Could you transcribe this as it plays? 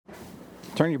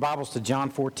Turn your Bibles to John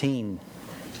 14.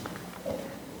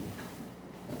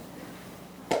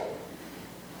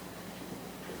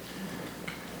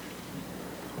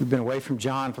 We've been away from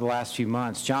John for the last few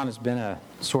months. John has been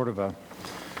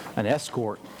an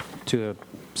escort to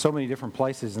so many different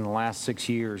places in the last 6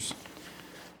 years.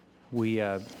 We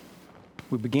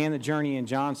began the journey in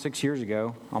John 6 years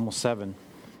ago, almost 7,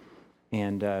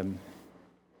 and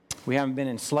we haven't been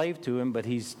enslaved to him, but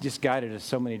he's just guided us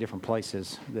so many different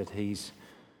places that he's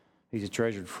a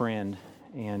treasured friend,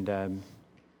 and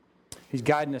he's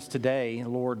guiding us today,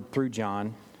 Lord, through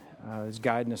John. Is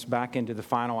guiding us back into the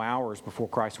final hours before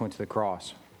Christ went to the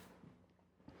cross.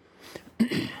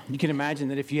 You can imagine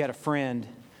that if you had a friend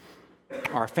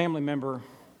or a family member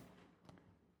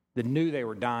that knew they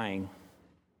were dying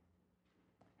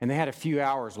and they had a few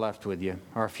hours left with you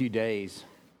or a few days,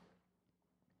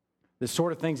 the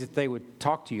sort of things that they would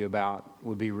talk to you about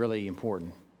would be really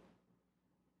important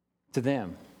to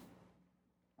them.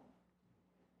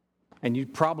 And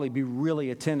you'd probably be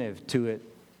really attentive to it,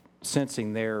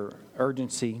 sensing their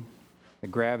urgency, the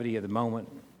gravity of the moment.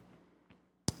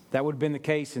 That would have been the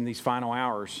case in these final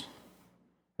hours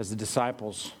as the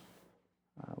disciples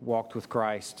walked with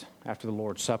Christ after the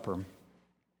Lord's Supper.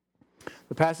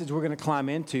 The passage we're going to climb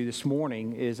into this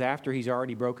morning is after he's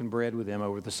already broken bread with them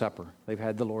over the supper. They've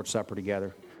had the Lord's Supper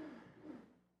together.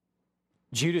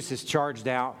 Judas is charged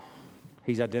out.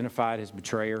 He's identified his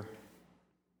betrayer.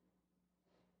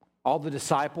 All the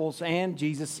disciples and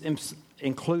Jesus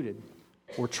included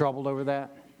were troubled over that.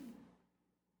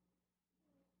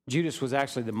 Judas was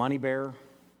actually the money bearer,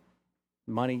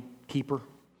 money keeper.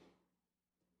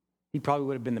 He probably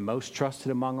would have been the most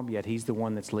trusted among them, yet he's the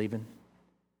one that's leaving.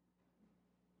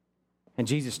 And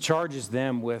Jesus charges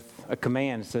them with a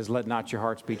command that says, "Let not your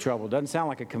hearts be troubled." Doesn't sound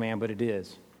like a command, but it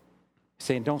is. He's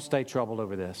saying, don't stay troubled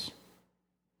over this.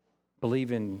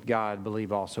 Believe in God,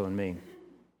 believe also in me.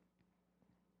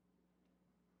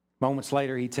 Moments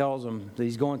later, he tells them that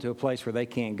he's going to a place where they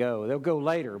can't go. They'll go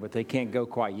later, but they can't go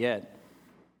quite yet.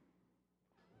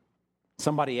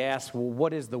 Somebody asks, well,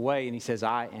 what is the way? And he says,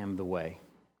 I am the way.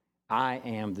 I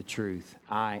am the truth.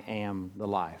 I am the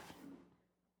life.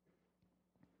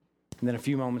 And then a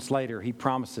few moments later, he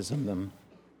promises them,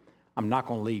 I'm not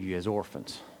going to leave you as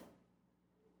orphans.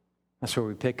 That's where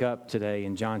we pick up today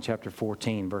in John chapter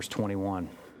 14, verse 21.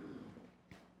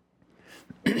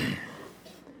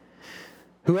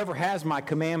 Whoever has my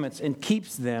commandments and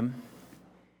keeps them,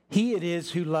 he it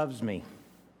is who loves me.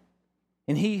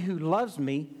 And he who loves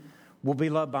me will be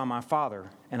loved by my Father,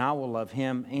 and I will love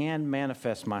him and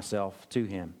manifest myself to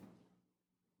him.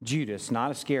 Judas,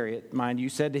 not Iscariot, mind you,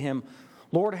 said to him,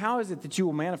 Lord, how is it that you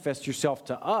will manifest yourself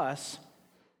to us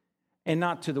and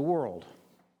not to the world?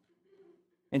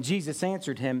 And Jesus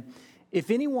answered him,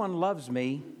 if anyone loves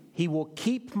me, he will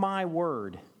keep my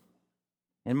word,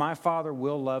 and my Father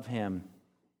will love him.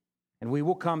 And we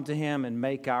will come to him and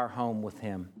make our home with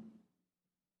him.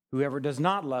 Whoever does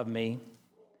not love me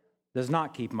does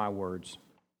not keep my words.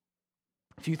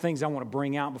 A few things I want to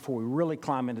bring out before we really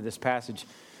climb into this passage.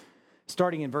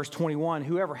 Starting in verse 21,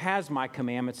 whoever has my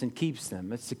commandments and keeps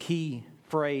them. It's the key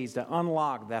phrase to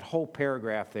unlock that whole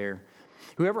paragraph there.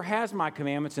 Whoever has my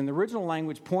commandments, in the original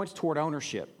language, points toward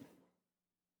ownership.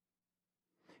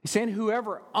 He's saying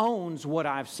whoever owns what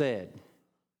I've said.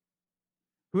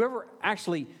 Whoever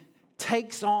actually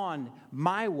takes on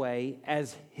my way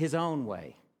as his own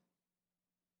way.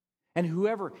 And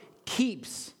whoever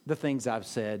keeps the things I've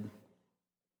said,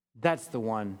 that's the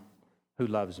one who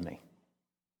loves me.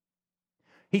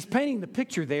 He's painting the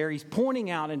picture there. He's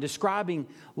pointing out and describing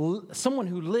someone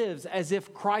who lives as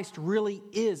if Christ really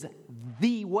is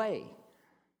the way,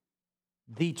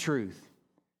 the truth,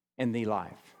 and the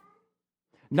life.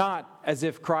 Not as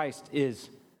if Christ is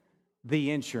the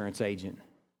insurance agent,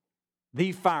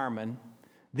 the fireman,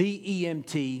 the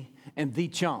EMT, and the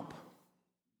chump.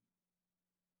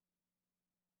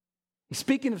 He's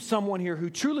speaking of someone here who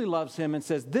truly loves him and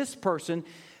says, this person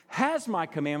has my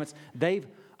commandments. They've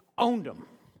owned them.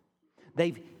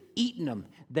 They've eaten them.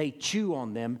 They chew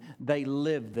on them. They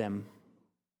live them.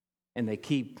 And they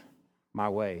keep my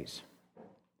ways.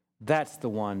 That's the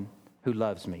one who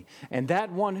loves me. And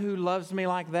that one who loves me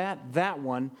like that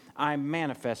one I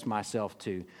manifest myself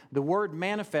to. The word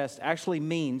manifest actually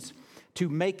means to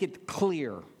make it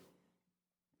clear.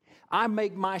 I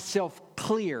make myself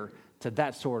clear to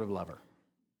that sort of lover.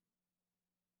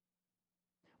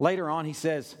 Later on, he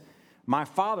says, my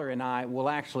Father and I will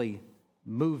actually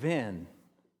move in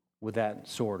with that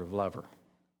sort of lover.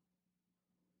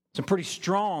 Some pretty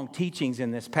strong teachings in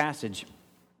this passage.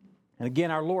 And again,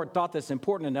 our Lord thought this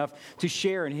important enough to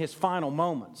share in his final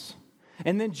moments.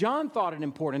 And then John thought it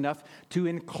important enough to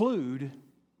include,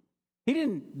 he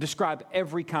didn't describe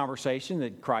every conversation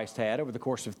that Christ had over the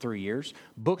course of 3 years.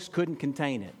 Books couldn't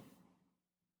contain it.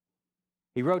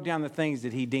 He wrote down the things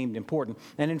that he deemed important.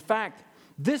 And in fact,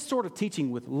 this sort of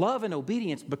teaching with love and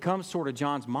obedience becomes sort of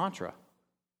John's mantra.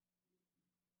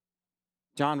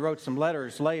 John wrote some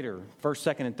letters later,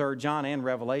 1st, 2nd, and 3rd John and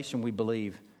Revelation, we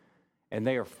believe. And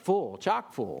they are full,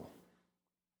 chock full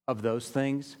of those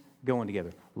things going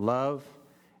together. Love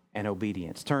and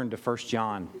obedience. Turn to 1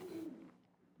 John.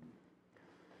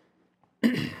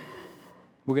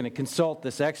 We're going to consult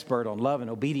this expert on love and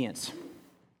obedience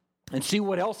and see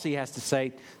what else he has to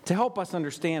say to help us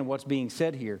understand what's being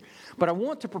said here. But I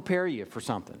want to prepare you for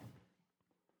something.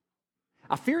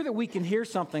 I fear that we can hear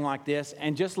something like this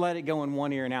and just let it go in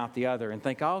one ear and out the other and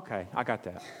think, oh, okay, I got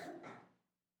that.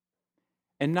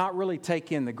 And not really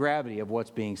take in the gravity of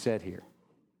what's being said here.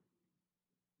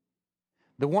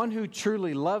 The one who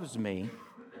truly loves me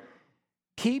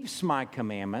keeps my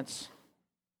commandments,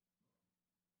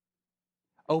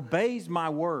 obeys my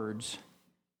words,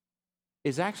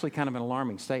 is actually kind of an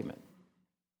alarming statement.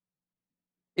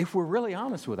 If we're really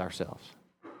honest with ourselves.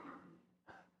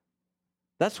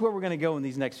 That's where we're going to go in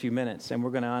these next few minutes, and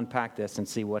we're going to unpack this and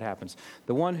see what happens.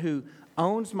 The one who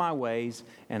owns my ways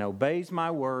and obeys my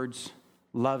words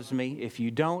loves me. If you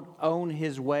don't own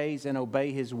his ways and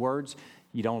obey his words,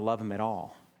 you don't love him at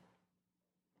all.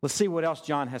 Let's see what else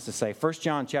John has to say. 1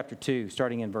 John chapter 2,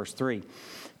 starting in verse 3.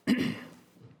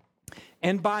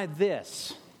 And by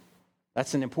this,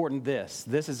 that's an important this.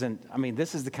 This is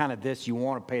the kind of this you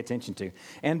want to pay attention to.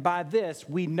 And by this,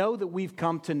 we know that we've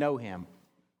come to know him.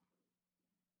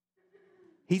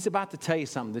 He's about to tell you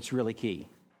something that's really key.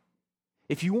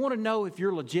 If you want to know if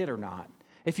you're legit or not,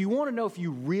 if you want to know if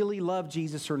you really love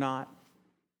Jesus or not,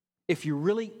 if you're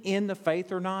really in the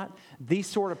faith or not, these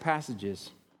sort of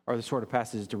passages are the sort of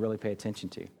passages to really pay attention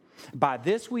to. By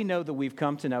this we know that we've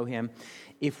come to know him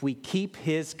if we keep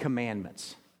his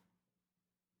commandments.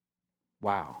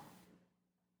 Wow.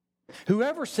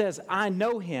 Whoever says, I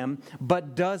know him,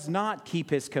 but does not keep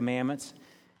his commandments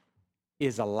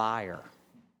is a liar.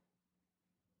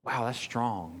 Wow, that's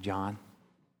strong, John.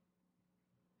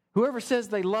 Whoever says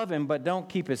they love him, but don't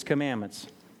keep his commandments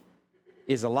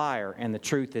is a liar, and the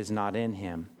truth is not in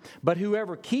him. But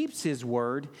whoever keeps his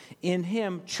word, in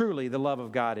him truly the love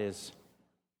of God is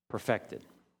perfected.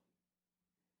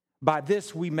 By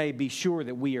this we may be sure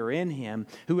that we are in him.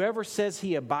 Whoever says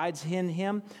he abides in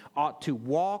him ought to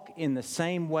walk in the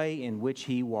same way in which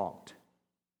he walked.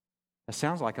 That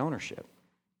sounds like ownership.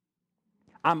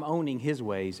 I'm owning his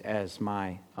ways as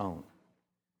my own.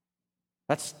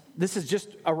 This is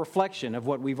just a reflection of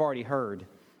what we've already heard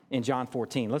in John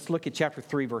 14. Let's look at chapter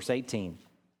 3, verse 18.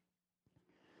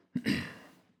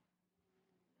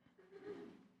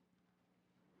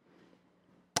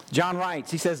 John writes,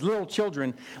 he says, little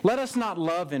children, let us not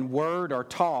love in word or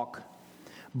talk,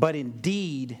 but in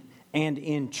deed and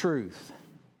in truth.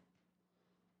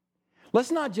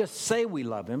 Let's not just say we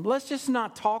love him. Let's just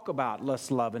not talk about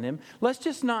us loving him. Let's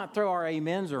just not throw our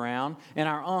amens around and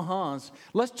our uh-huhs.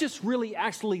 Let's just really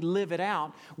actually live it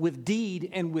out with deed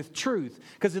and with truth.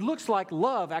 Because it looks like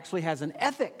love actually has an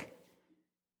ethic.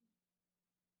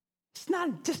 It's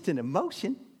not just an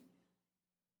emotion.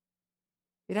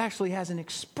 It actually has an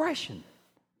expression.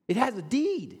 It has a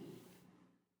deed.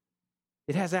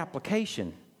 It has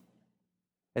application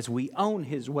as we own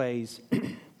his ways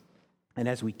and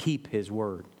as we keep his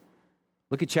word.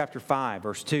 Look at chapter 5,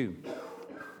 verse 2.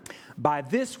 By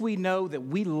this we know that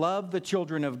we love the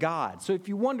children of God. So if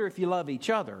you wonder if you love each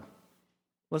other,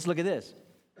 let's look at this.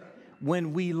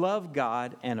 When we love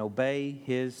God and obey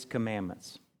his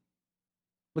commandments.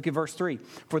 Look at verse 3.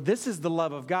 For this is the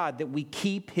love of God, that we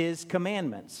keep his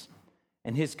commandments,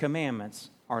 and his commandments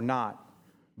are not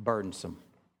burdensome.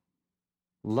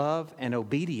 Love and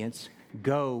obedience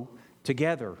go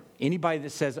together. Anybody that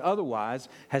says otherwise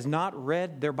has not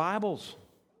read their Bibles.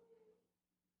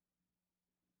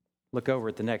 Look over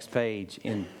at the next page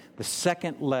in the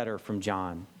second letter from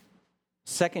John.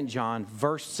 2 John,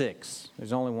 verse 6.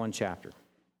 There's only one chapter.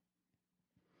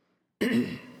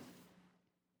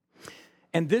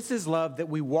 And this is love, that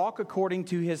we walk according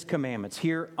to his commandments.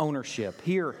 Here, ownership.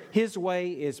 Here, his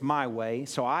way is my way,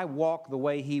 so I walk the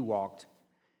way he walked.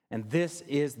 And this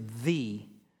is the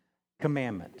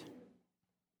commandment.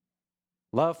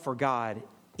 Love for God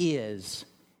is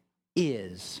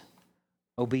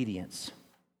obedience.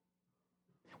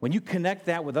 When you connect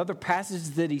that with other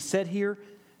passages that he said here,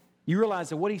 you realize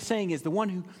that what he's saying is the one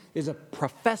who is a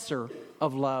professor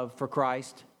of love for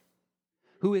Christ,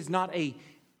 who is not a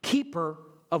keeper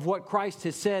of what Christ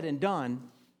has said and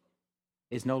done,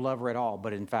 is no lover at all,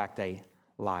 but in fact a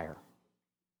liar.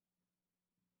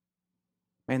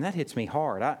 Man, that hits me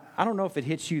hard. I don't know if it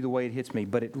hits you the way it hits me,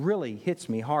 but it really hits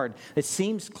me hard. It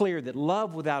seems clear that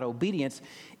love without obedience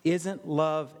isn't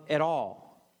love at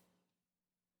all.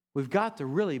 We've got to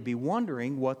really be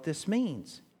wondering what this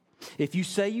means. If you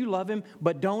say you love him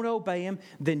but don't obey him,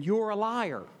 then you're a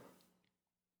liar.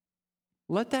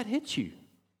 Let that hit you.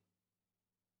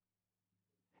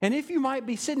 And if you might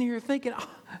be sitting here thinking, oh,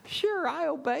 sure, I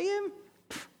obey him.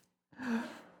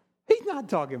 He's not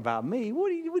talking about me. What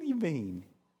do you mean?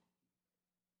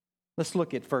 Let's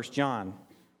look at 1 John.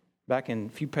 Back in a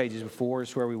few pages before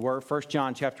is where we were. 1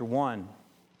 John chapter 1.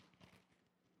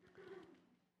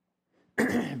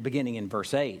 Beginning in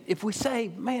verse 8. If we say,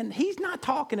 man, he's not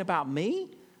talking about me.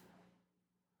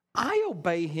 I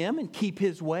obey him and keep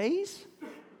his ways.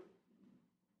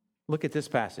 Look at this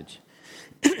passage.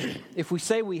 If we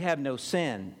say we have no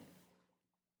sin,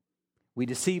 we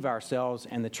deceive ourselves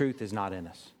and the truth is not in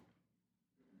us.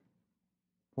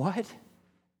 What?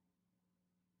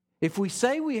 If we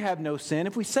say we have no sin,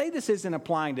 if we say this isn't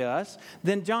applying to us,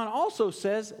 then John also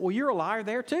says, well, you're a liar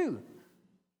there too.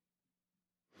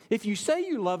 If you say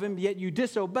you love him, yet you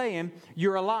disobey him,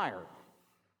 you're a liar.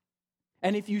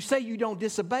 And if you say you don't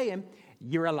disobey him,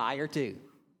 you're a liar too.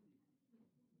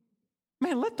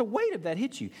 Man, let the weight of that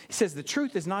hit you. He says the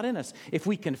truth is not in us. If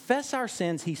we confess our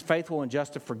sins, he's faithful and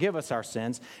just to forgive us our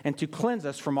sins and to cleanse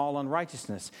us from all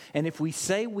unrighteousness. And if we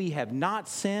say we have not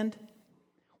sinned,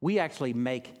 we actually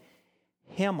make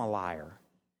him a liar,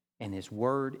 and his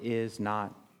word is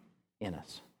not in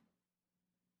us.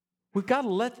 We've got to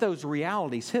let those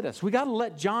realities hit us. We've got to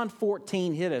let John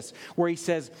 14 hit us, where he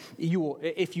says,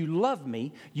 if you love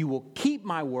me, you will keep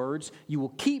my words, you will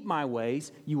keep my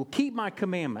ways, you will keep my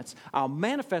commandments. I'll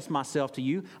manifest myself to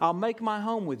you. I'll make my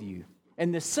home with you.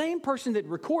 And the same person that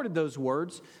recorded those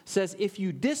words says, if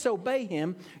you disobey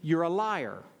him, you're a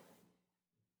liar.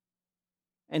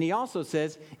 And he also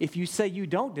says, if you say you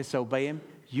don't disobey him,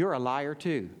 you're a liar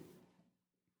too.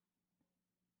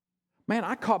 Man,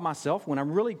 I caught myself when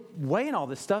I'm really weighing all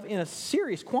this stuff in a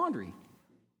serious quandary.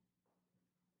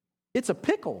 It's a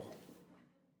pickle.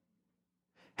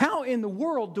 How in the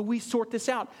world do we sort this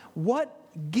out?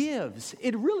 What gives?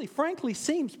 It really, frankly,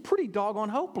 seems pretty doggone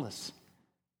hopeless.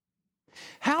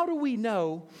 How do we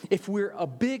know if we're a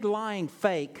big lying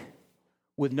fake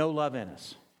with no love in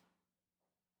us?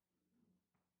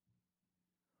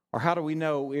 Or how do we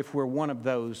know if we're one of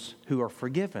those who are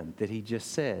forgiven that he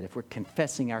just said? If we're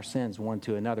confessing our sins one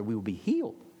to another, we will be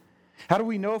healed. How do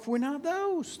we know if we're not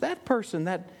those? That person,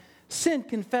 that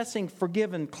sin-confessing,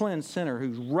 forgiven, cleansed sinner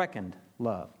who's reckoned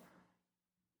love.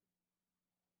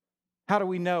 How do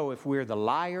we know if we're the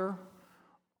liar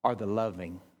or the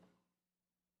loving?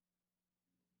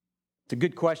 It's a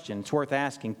good question. It's worth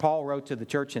asking. Paul wrote to the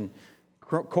church in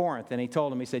Corinth, and he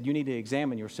told them, he said, you need to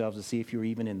examine yourselves to see if you're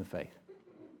even in the faith.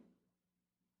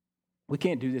 We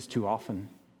can't do this too often.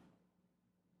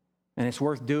 And it's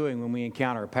worth doing when we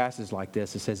encounter a passage like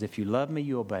this. It says, if you love me,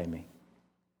 you obey me.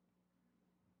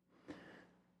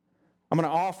 I'm going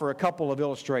to offer a couple of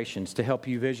illustrations to help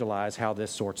you visualize how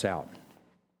this sorts out.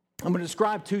 I'm going to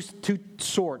describe two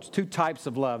types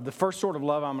of love. The first sort of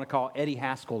love I'm going to call Eddie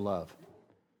Haskell love.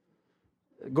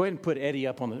 Go ahead and put Eddie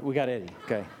up on the... We got Eddie,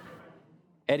 okay.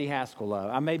 Eddie Haskell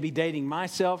love. I may be dating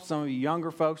myself. Some of you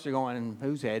younger folks are going,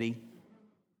 who's Eddie?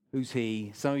 Who's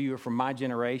he? Some of you are from my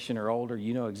generation or older.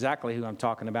 You know exactly who I'm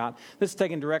talking about. This is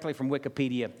taken directly from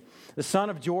Wikipedia. The son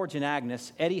of George and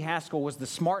Agnes, Eddie Haskell was the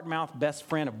smart-mouthed best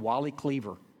friend of Wally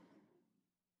Cleaver.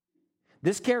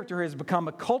 This character has become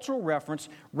a cultural reference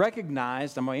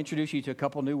recognized, I'm going to introduce you to a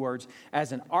couple new words,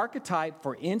 as an archetype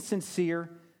for insincere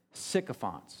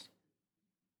sycophants.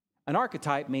 An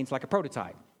archetype means like a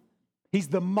prototype. He's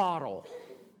the model.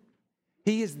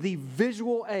 He is the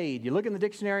visual aid. You look in the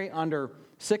dictionary under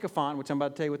sycophant, which I'm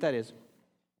about to tell you what that is.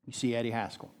 You see Eddie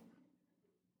Haskell.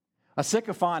 A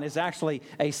sycophant is actually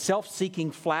a self-seeking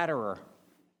flatterer.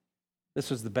 This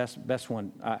was the best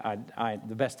one,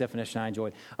 the best definition I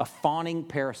enjoyed. A fawning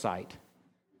parasite.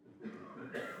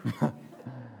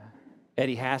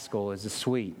 Eddie Haskell is a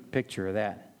sweet picture of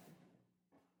that.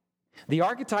 The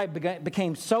archetype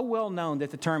became so well known that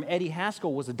the term Eddie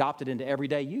Haskell was adopted into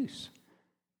everyday use.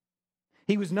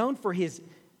 He was known for his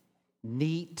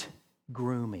neat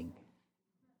grooming.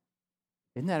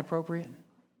 Isn't that appropriate?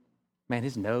 Man,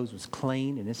 his nose was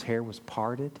clean and his hair was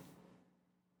parted.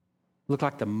 Looked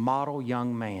like the model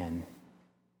young man.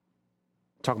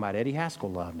 Talking about Eddie Haskell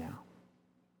love now.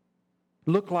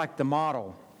 Looked like the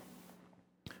model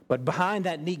But behind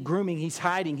that neat grooming, he's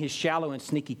hiding his shallow and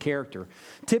sneaky character.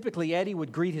 Typically, Eddie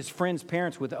would greet his friends'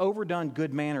 parents with overdone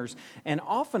good manners and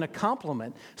often a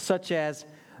compliment such as,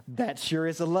 "That sure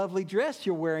is a lovely dress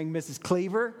you're wearing, Mrs.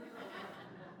 Cleaver."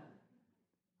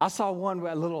 I saw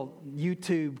a little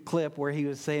YouTube clip where he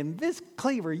was saying, "Miss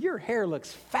Cleaver, your hair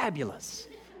looks fabulous."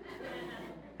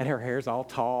 And her hair's all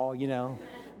tall, you know.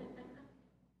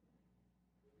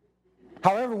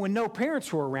 However, when no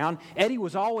parents were around, Eddie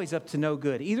was always up to no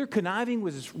good, either conniving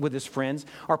with his friends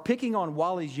or picking on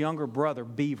Wally's younger brother,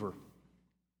 Beaver.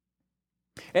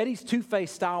 Eddie's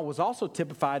two-faced style was also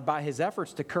typified by his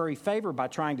efforts to curry favor by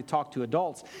trying to talk to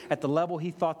adults at the level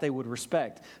he thought they would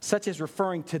respect, such as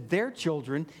referring to their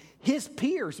children, his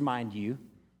peers, mind you,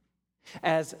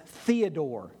 as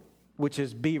Theodore, which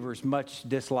is Beaver's much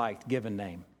disliked given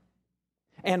name,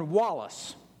 and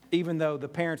Wallace, even though the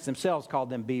parents themselves called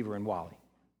them Beaver and Wally.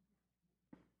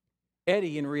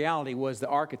 Eddie, in reality, was the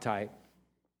archetype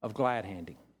of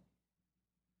glad-handing.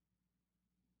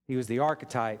 He was the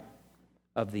archetype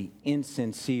of the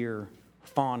insincere,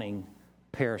 fawning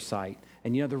parasite.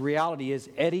 And you know, the reality is,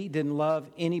 Eddie didn't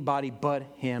love anybody but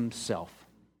himself.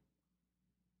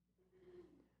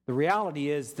 The reality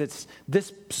is that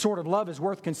this sort of love is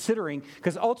worth considering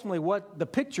because ultimately what the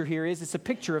picture here is, it's a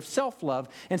picture of self-love.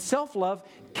 And self-love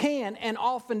can and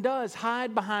often does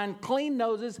hide behind clean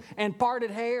noses and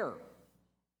parted hair.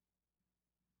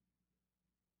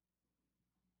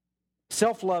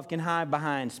 Self-love can hide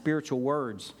behind spiritual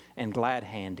words and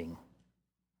glad-handing.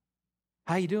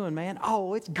 "How you doing, man?"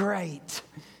 "Oh, it's great.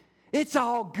 It's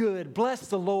all good. Bless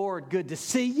the Lord. Good to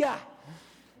see ya.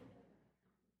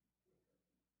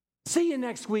 See you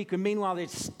next week." And meanwhile, they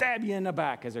stab you in the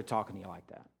back as they're talking to you like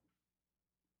that.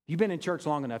 If you've been in church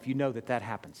long enough, you know that that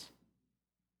happens.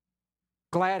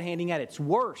 Glad-handing at its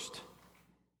worst.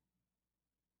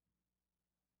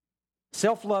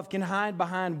 Self-love can hide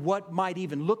behind what might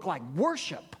even look like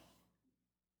worship.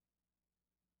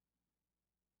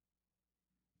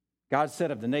 God said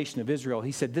of the nation of Israel,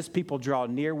 He said, "This people draw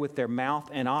near with their mouth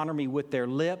and honor me with their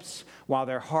lips, while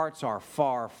their hearts are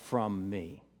far from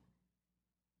me."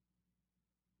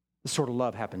 This sort of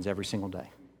love happens every single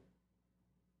day.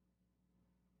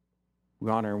 We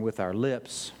honor Him with our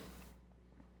lips.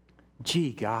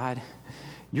 "Gee, God,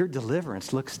 your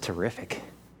deliverance looks terrific."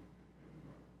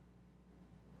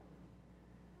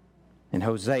 In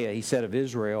Hosea, He said of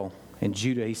Israel and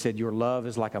Judah, He said, "Your love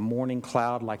is like a morning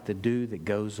cloud, like the dew that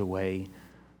goes away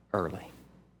early."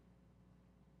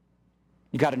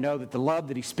 You got to know that the love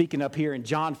that He's speaking of here in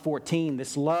John 14,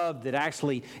 this love that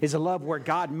actually is a love where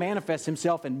God manifests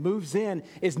Himself and moves in,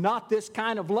 is not this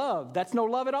kind of love. That's no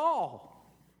love at all.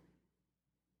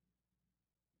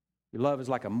 Your love is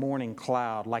like a morning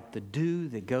cloud, like the dew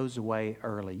that goes away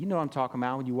early. You know what I'm talking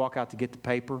about when you walk out to get the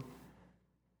paper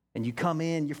and you come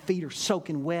in, your feet are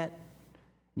soaking wet.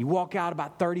 You walk out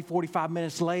about 30, 45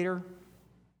 minutes later,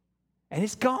 and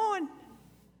it's gone.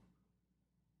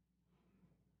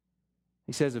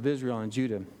 He says of Israel and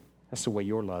Judah, that's the way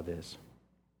your love is.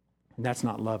 And that's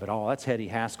not love at all. That's Eddie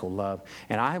Haskell love.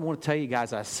 And I want to tell you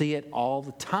guys, I see it all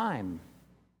the time.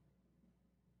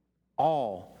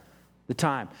 All the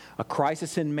time. A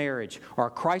crisis in marriage, or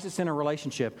a crisis in a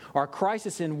relationship, or a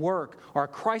crisis in work, or a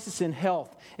crisis in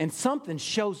health, and something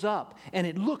shows up, and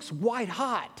it looks white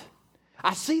hot.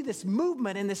 I see this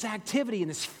movement and this activity and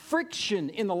this friction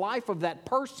in the life of that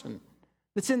person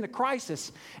that's in the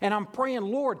crisis. And I'm praying,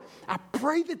 Lord, I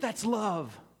pray that that's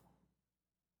love.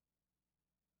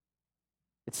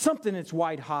 It's something that's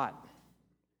white hot.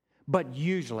 But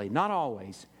usually, not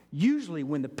always, usually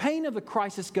when the pain of the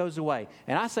crisis goes away,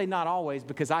 and I say not always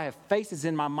because I have faces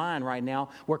in my mind right now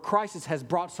where crisis has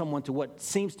brought someone to what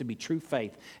seems to be true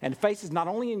faith. And faces not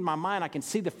only in my mind, I can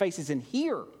see the faces in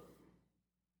here.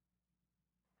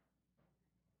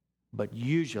 But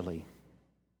usually,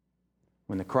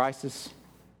 when the crisis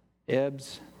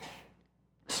ebbs,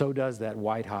 so does that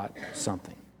white-hot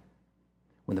something.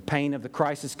 When the pain of the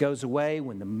crisis goes away,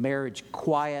 when the marriage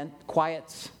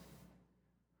quiets,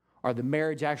 or the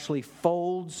marriage actually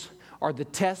folds, or the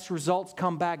test results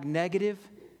come back negative,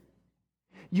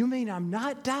 you mean I'm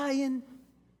not dying?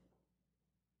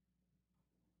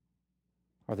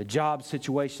 Or the job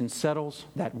situation settles,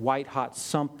 that white-hot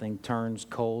something turns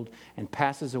cold and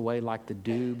passes away like the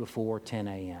dew before 10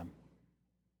 a.m.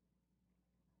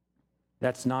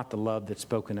 That's not the love that's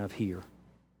spoken of here.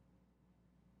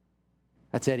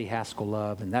 That's Eddie Haskell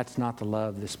love, and that's not the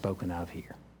love that's spoken of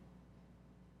here.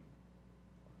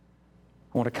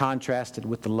 I want to contrast it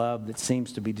with the love that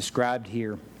seems to be described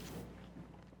here.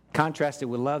 Contrast it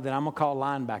with love that I'm going to call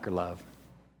linebacker love.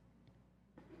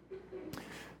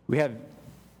 We have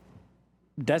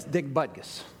That's Dick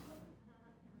Butkus.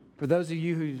 For those of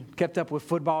you who kept up with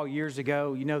football years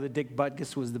ago, you know that Dick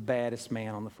Butkus was the baddest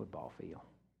man on the football field.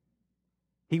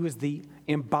 He was the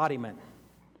embodiment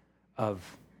of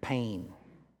pain.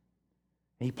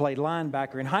 He played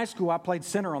linebacker. In high school, I played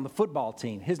center on the football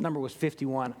team. His number was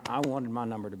 51. I wanted my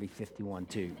number to be 51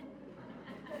 too.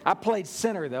 I played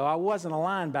center, though. I wasn't a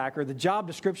linebacker. The job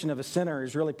description of a center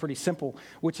is really pretty simple,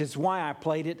 which is why I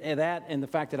played it, and the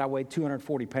fact that I weighed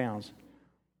 240 pounds.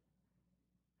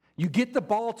 You get the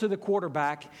ball to the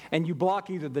quarterback, and you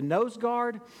block either the nose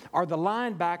guard or the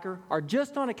linebacker, or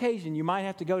just on occasion, you might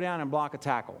have to go down and block a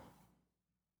tackle.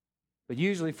 But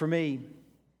usually for me,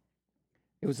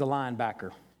 it was the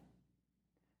linebacker.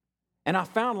 And I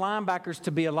found linebackers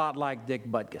to be a lot like Dick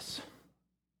Butkus.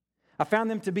 I found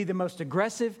them to be the most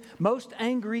aggressive, most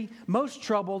angry, most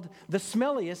troubled, the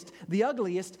smelliest, the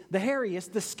ugliest, the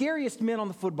hairiest, the scariest men on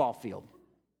the football field.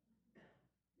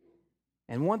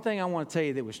 And one thing I want to tell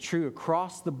you that was true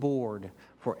across the board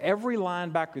for every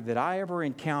linebacker that I ever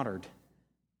encountered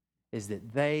is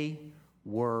that they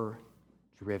were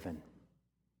driven.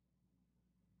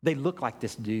 They looked like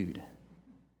this dude.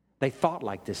 They thought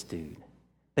like this dude.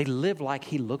 They lived like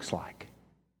he looks like.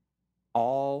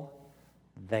 All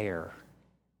there.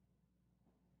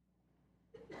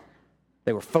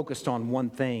 They were focused on one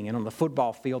thing, and on the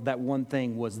football field, that one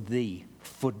thing was the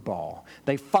football.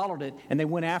 They followed it, and they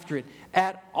went after it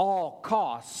at all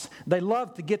costs. They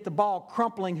loved to get the ball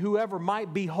crumpling whoever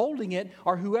might be holding it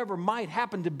or whoever might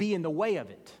happen to be in the way of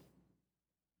it.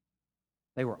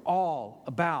 They were all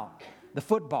about the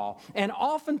football. And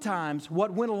oftentimes,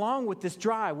 what went along with this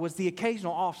drive was the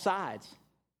occasional offsides.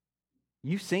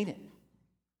 You've seen it.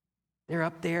 They're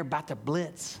up there about to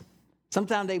blitz.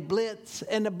 Sometimes they blitz,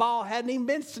 and the ball hadn't even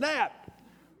been snapped.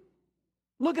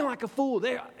 Looking like a fool.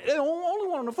 They're the only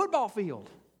one on the football field.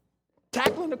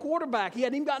 Tackling the quarterback. He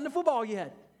hadn't even gotten the football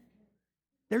yet.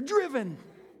 They're driven.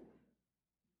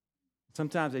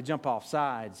 Sometimes they jump off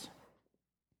sides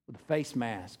with a face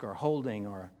mask or holding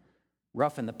or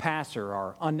roughing the passer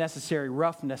or unnecessary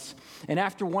roughness. And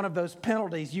after one of those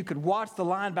penalties, you could watch the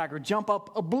linebacker jump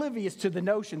up oblivious to the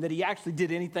notion that he actually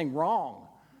did anything wrong.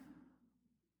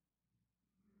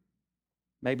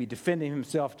 Maybe defending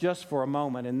himself just for a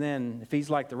moment, and then if he's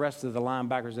like the rest of the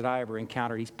linebackers that I ever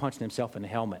encountered, he's punching himself in the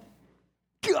helmet.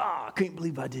 God, I can't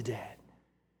believe I did that.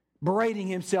 Berating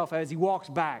himself as he walks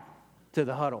back to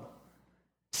the huddle.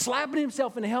 Slapping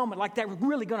himself in the helmet like that was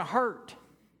really going to hurt.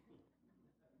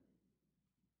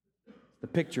 The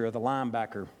picture of the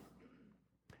linebacker.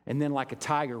 And then like a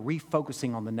tiger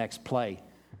refocusing on the next play,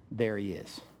 there he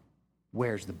is.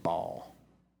 Where's the ball?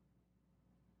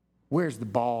 Where's the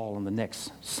ball on the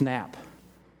next snap?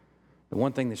 The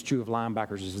one thing that's true of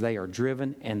linebackers is they are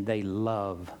driven and they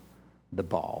love the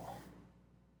ball.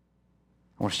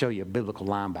 I want to show you a biblical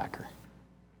linebacker.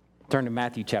 Turn to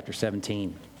Matthew chapter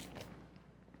 17.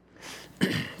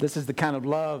 This is the kind of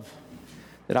love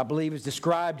that I believe is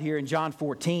described here in John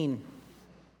 14.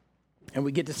 And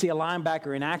we get to see a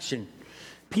linebacker in action.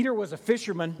 Peter was a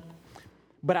fisherman,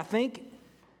 but I think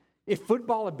if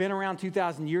football had been around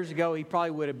 2,000 years ago, he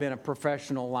probably would have been a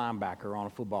professional linebacker on a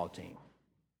football team.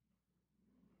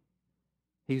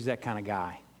 He was that kind of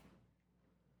guy.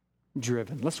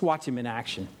 Driven. Let's watch him in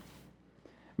action.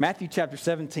 Matthew chapter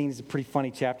 17 is a pretty funny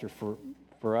chapter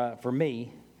for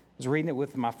me. I was reading it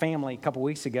with my family a couple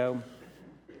weeks ago,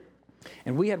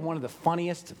 and we had one of the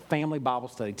funniest family Bible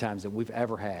study times that we've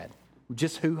ever had.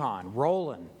 Just hoo-hawing,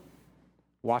 rolling,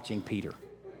 watching Peter.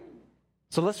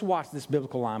 So let's watch this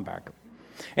biblical linebacker.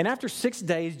 And after 6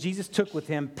 days, Jesus took with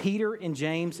him Peter and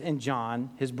James and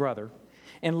John, his brother,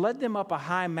 and led them up a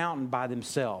high mountain by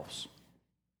themselves.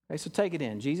 Okay, so take it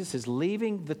in. Jesus is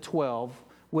leaving the 12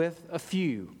 with a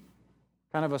few,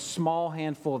 kind of a small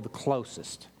handful of the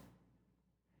closest.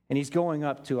 And he's going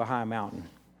up to a high mountain.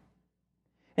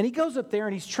 And he goes up there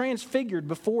and he's transfigured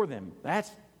before them.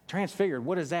 That's transfigured.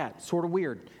 What is that? Sort of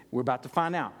weird. We're about to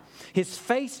find out. His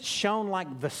face shone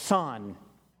like the sun.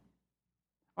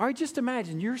 All right, just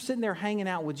imagine you're sitting there hanging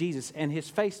out with Jesus and his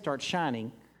face starts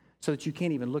shining so that you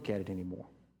can't even look at it anymore.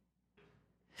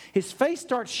 His face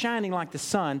starts shining like the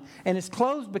sun, and his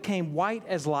clothes became white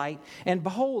as light. And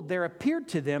behold, there appeared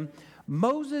to them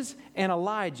Moses and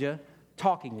Elijah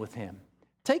talking with him.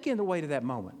 Take in the weight of that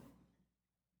moment.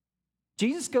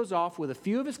 Jesus goes off with a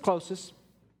few of his closest.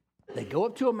 They go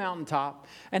up to a mountaintop,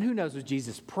 and who knows, was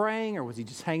Jesus praying or was he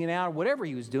just hanging out or whatever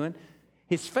he was doing?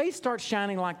 His face starts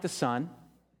shining like the sun,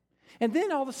 and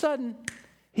then all of a sudden,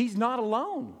 he's not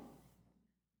alone.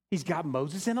 He's got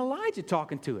Moses and Elijah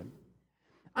talking to him.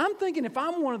 I'm thinking if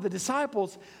I'm one of the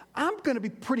disciples, I'm going to be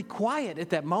pretty quiet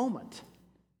at that moment.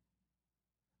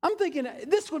 I'm thinking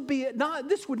this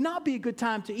would not be a good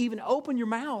time to even open your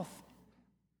mouth.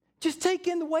 Just take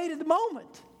in the weight of the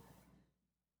moment.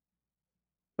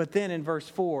 But then in verse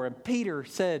 4, and Peter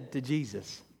said to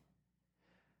Jesus,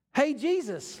 "Hey,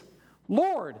 Jesus,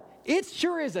 Lord, it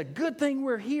sure is a good thing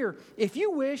we're here. If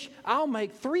you wish, I'll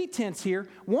make 3 tents here,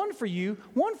 one for you,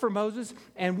 one for Moses,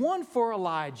 and one for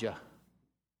Elijah."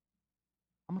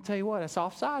 I'm going to tell you what, that's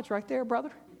offsides right there,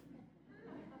 brother.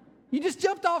 You just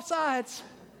jumped off sides.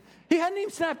 He hadn't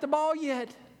even snapped the ball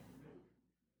yet.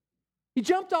 You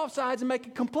jumped off sides and make a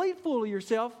complete fool of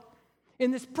yourself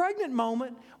in this pregnant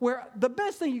moment where the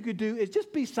best thing you could do is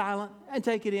just be silent and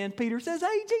take it in. Peter says,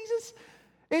 "Hey, Jesus,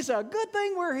 it's a good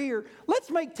thing we're here. Let's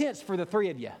make tents for the 3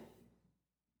 of you."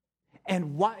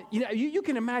 And why? You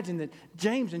can imagine that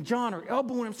James and John are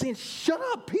elbowing him saying, "Shut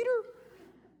up, Peter.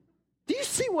 Do you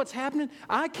see what's happening?"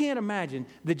 I can't imagine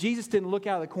that Jesus didn't look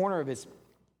out of the corner of his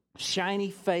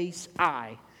shiny face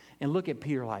eye and look at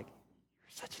Peter like,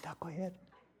 "You're such a knucklehead."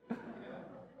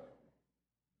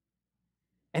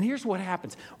 And here's what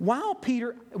happens. While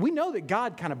Peter, we know that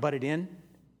God kind of butted in.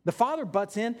 The Father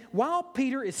butts in. While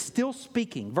Peter is still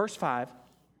speaking, verse 5,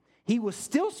 he was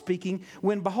still speaking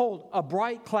when, behold, a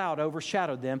bright cloud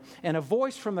overshadowed them, and a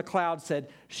voice from the cloud said,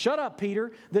 "Shut up,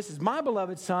 Peter. This is my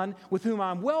beloved Son, with whom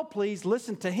I'm well pleased.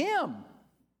 Listen to him."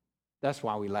 That's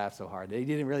why we laugh so hard. He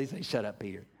didn't really say, "Shut up,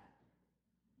 Peter."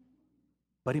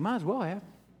 But he might as well have.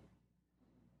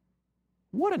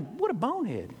 What a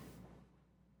bonehead.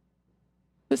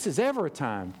 This is ever a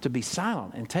time to be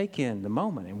silent and take in the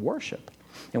moment and worship.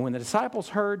 And when the disciples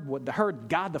heard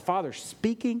God the Father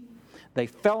speaking, they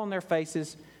fell on their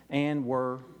faces and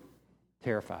were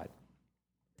terrified.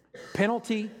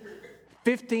 Penalty,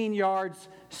 15 yards,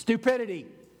 stupidity.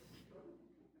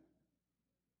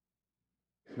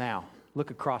 Now,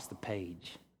 look across the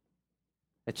page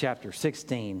at chapter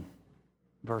 16,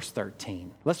 verse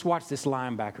 13. Let's watch this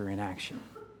linebacker in action.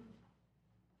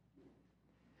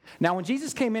 Now, when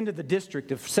Jesus came into the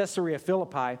district of Caesarea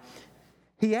Philippi,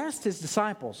 he asked his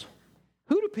disciples,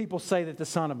 "Who do people say that the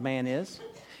Son of Man is?"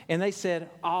 And they said,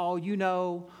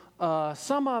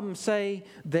 some of them say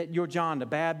that you're John the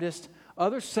Baptist.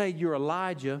 Others say you're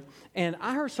Elijah. And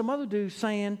I heard some other dudes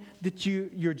saying that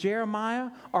you're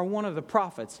Jeremiah or one of the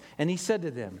prophets. And he said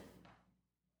to them,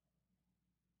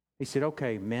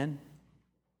 "Okay, men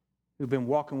who've been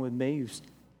walking with me, who've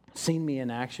seen me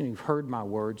in action, who've heard my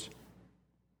words,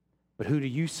 but who do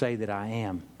you say that I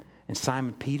am?" And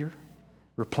Simon Peter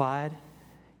replied,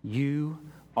 "You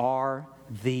are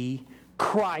the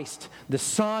Christ, the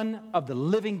Son of the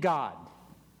living God."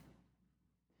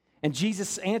 And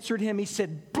Jesus answered him, he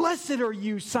said, "Blessed are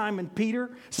you, Simon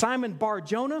Peter, Simon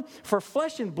Bar-Jonah, for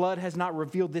flesh and blood has not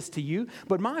revealed this to you,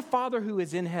 but my Father who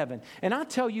is in heaven. And I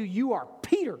tell you, you are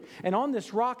Peter, and on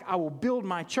this rock I will build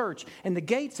my church, and the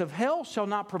gates of hell shall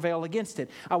not prevail against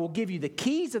it. I will give you the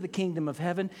keys of the kingdom of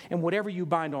heaven, and whatever you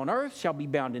bind on earth shall be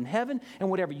bound in heaven, and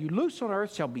whatever you loose on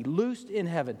earth shall be loosed in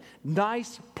heaven."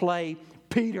 Nice play,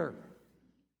 Peter.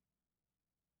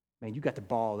 Man, you got the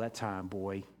ball that time,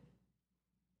 boy.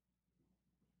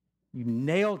 You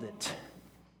nailed it.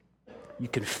 You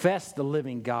confessed the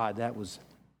living God. That was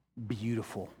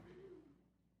beautiful.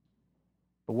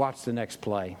 But watch the next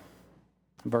play.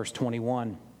 Verse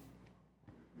 21.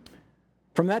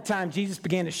 From that time, Jesus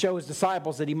began to show his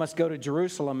disciples that he must go to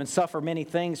Jerusalem and suffer many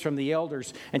things from the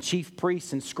elders and chief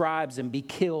priests and scribes and be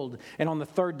killed, and on the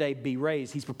 3rd day be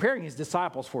raised. He's preparing his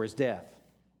disciples for his death.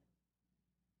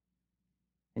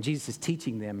 And Jesus is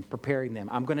teaching them, preparing them.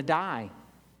 I'm going to die.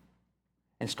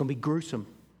 And it's going to be gruesome.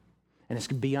 And it's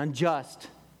going to be unjust.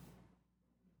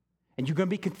 And you're going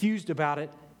to be confused about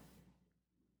it.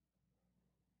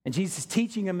 And Jesus is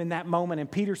teaching them in that moment.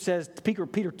 And Peter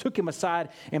took him aside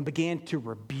and began to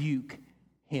rebuke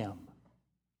him.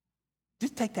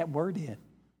 Just take that word in.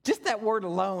 Just that word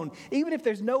alone. Even if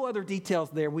there's no other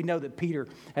details there, we know that Peter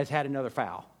has had another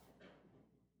foul.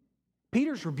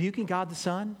 Peter's rebuking God the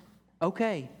Son.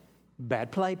 Okay,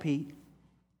 bad play, Pete.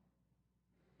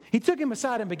 He took him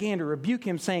aside and began to rebuke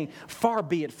him, saying, "Far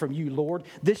be it from you, Lord.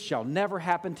 This shall never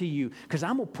happen to you. Because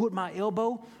I'm going to put my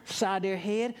elbow beside their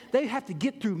head. They have to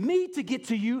get through me to get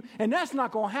to you, and that's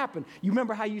not going to happen. You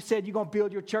remember how you said you're going to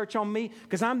build your church on me?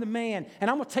 Because I'm the man, and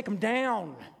I'm going to take them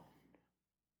down."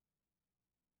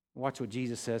 Watch what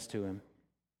Jesus says to him.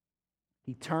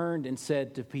 He turned and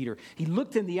said to Peter, he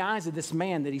looked in the eyes of this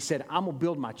man that he said, "I'm going to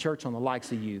build my church on the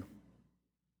likes of you."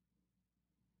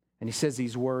 And he says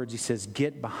these words, he says,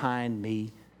 "Get behind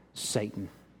me, Satan.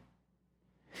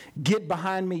 Get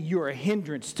behind me, you are a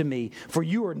hindrance to me, for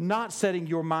you are not setting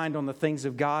your mind on the things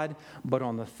of God, but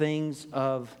on the things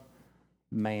of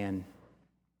man."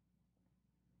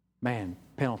 Man,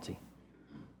 penalty.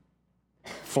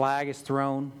 Flag is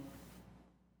thrown.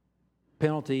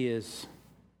 Penalty is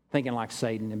thinking like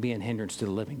Satan and being a hindrance to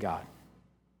the living God.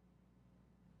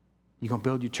 You going to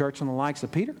build your church on the likes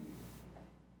of Peter?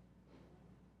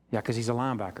 Yeah, because he's a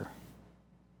linebacker.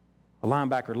 A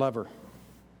linebacker lover.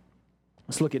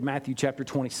 Let's look at Matthew chapter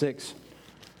 26.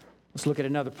 Let's look at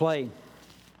another play.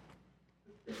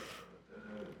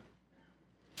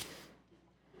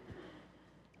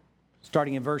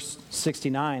 Starting in verse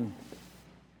 69.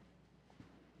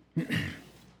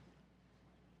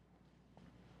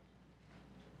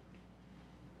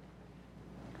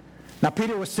 Now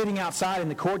Peter was sitting outside in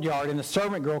the courtyard, and the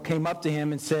servant girl came up to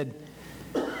him and said,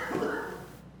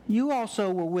 "You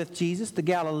also were with Jesus, the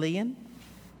Galilean?"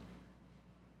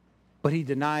 But he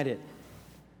denied it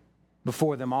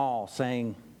before them all,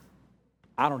 saying,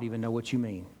 "I don't even know what you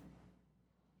mean."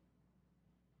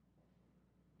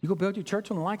 You go build your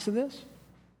church on the likes of this?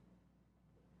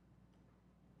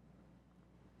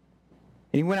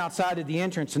 And he went outside at the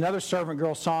entrance. Another servant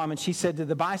girl saw him, and she said to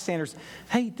the bystanders,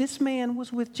 "Hey, this man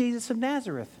was with Jesus of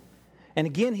Nazareth." And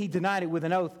again he denied it with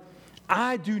an oath,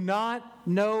 "I do not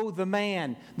know the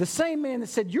man." The same man that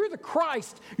said, "You're the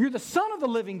Christ, you're the Son of the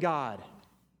living God."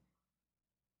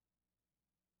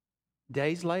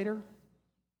 Days later,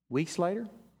 weeks later,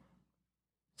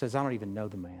 says, "I don't even know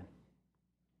the man."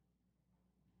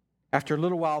 After a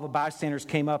little while, the bystanders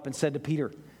came up and said to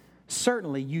Peter,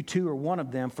 "Certainly you too are one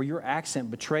of them, for your accent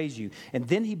betrays you." And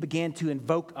then he began to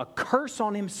invoke a curse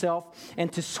on himself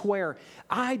and to swear,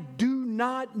 "I do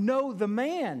not know the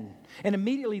man." And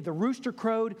immediately the rooster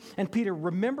crowed, and Peter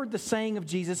remembered the saying of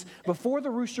Jesus, "Before the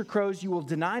rooster crows, you will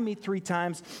deny me 3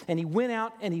 times." And he went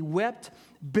out and he wept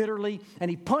bitterly,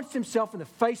 and he punched himself in the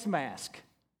face mask.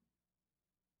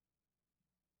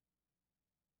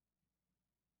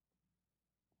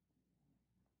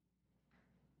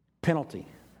 Penalty.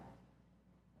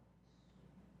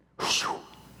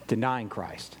 Denying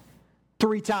Christ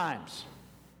 3 times.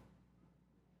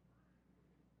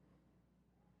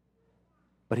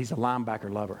 But he's a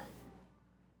linebacker lover.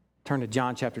 Turn to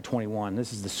John chapter 21.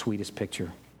 This is the sweetest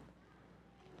picture.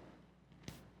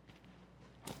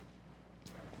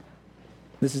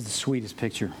 This is the sweetest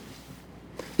picture.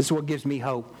 This is what gives me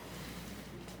hope.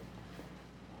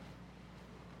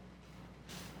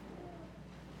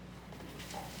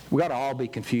 We ought to all be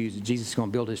confused that Jesus is going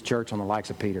to build his church on the likes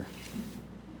of Peter.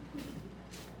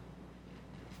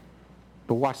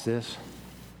 But watch this.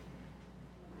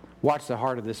 Watch the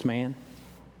heart of this man.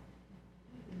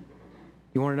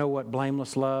 You want to know what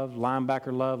blameless love,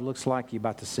 linebacker love looks like? You're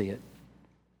about to see it.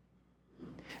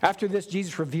 After this,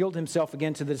 Jesus revealed himself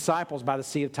again to the disciples by the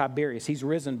Sea of Tiberias. He's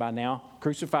risen by now,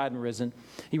 crucified and risen.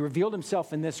 He revealed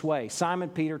himself in this way. Simon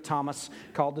Peter, Thomas,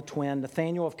 called the twin,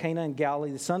 Nathanael of Cana in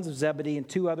Galilee, the sons of Zebedee, and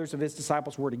 2 others of his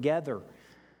disciples were together.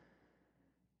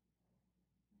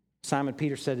 Simon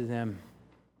Peter said to them,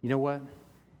 "You know what?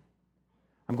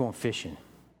 I'm going fishing."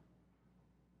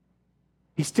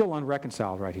 He's still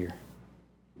unreconciled right here.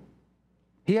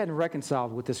 He hadn't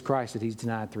reconciled with this Christ that he's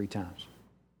denied 3 times.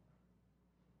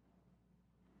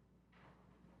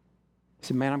 He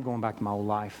said, "Man, I'm going back to my old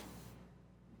life."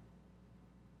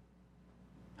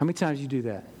 How many times you do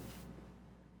that?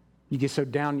 You get so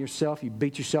down on yourself, you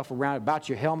beat yourself around about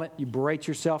your helmet, you berate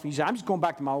yourself, and you say, "I'm just going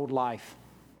back to my old life.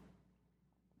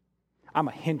 I'm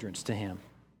a hindrance to him."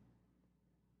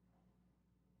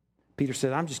 Peter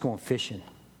said, "I'm just going fishing."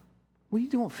 What are you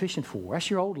doing fishing for?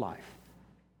 That's your old life.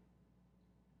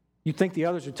 You think the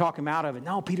others are talking him out of it.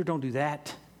 No, Peter, don't do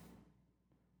that.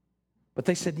 But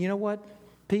they said, "You know what,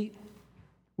 Pete?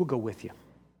 We'll go with you."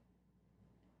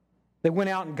 They went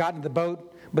out and got into the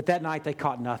boat, but that night they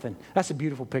caught nothing. That's a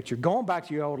beautiful picture. Going back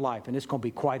to your old life, and it's going to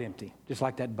be quite empty, just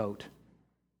like that boat.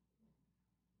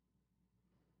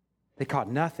 They caught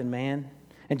nothing, man.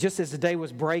 And just as the day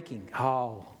was breaking,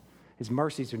 his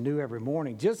mercies are new every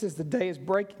morning. Just as the day is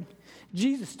breaking,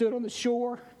 Jesus stood on the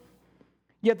shore.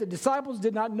 Yet the disciples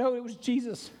did not know it was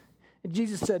Jesus. And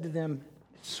Jesus said to them,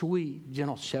 "Sweet,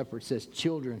 gentle shepherd," says,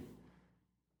 "Children,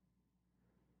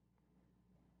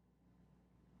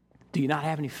 do you not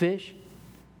have any fish?"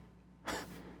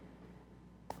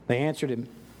 They answered him,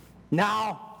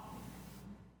 "No.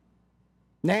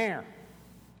 Nary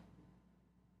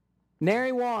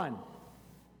one."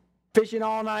 Fishing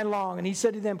all night long. And he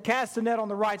said to them, "Cast the net on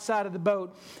the right side of the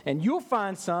boat, and you'll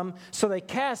find some." So they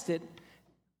cast it,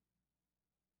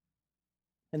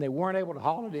 and they weren't able to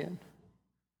haul it in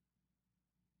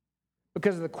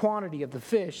because of the quantity of the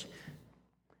fish.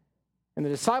 And the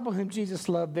disciple whom Jesus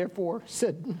loved, therefore,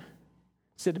 said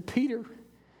to Peter, he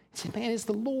said, "Man, it's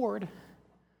the Lord."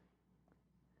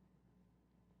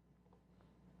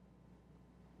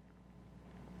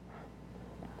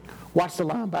 Watch the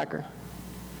linebacker.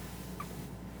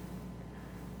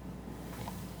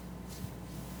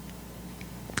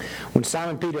 When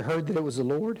Simon Peter heard that it was the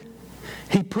Lord,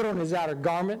 he put on his outer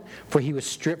garment, for he was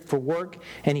stripped for work,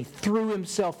 and he threw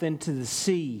himself into the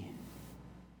sea.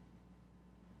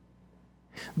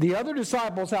 The other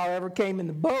disciples, however, came in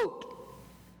the boat.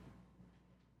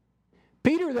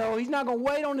 Peter, though, he's not going to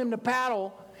wait on him to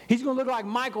paddle. He's going to look like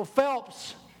Michael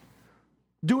Phelps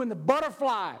doing the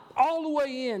butterfly all the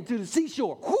way in to the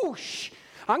seashore. Whoosh!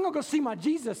 I'm going to go see my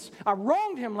Jesus. I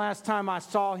wronged him last time I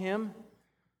saw him.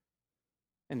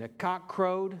 And the cock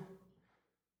crowed.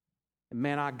 And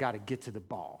man, I got to get to the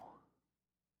ball.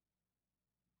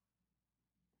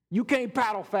 You can't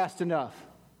paddle fast enough.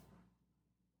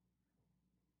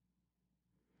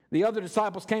 The other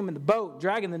disciples came in the boat,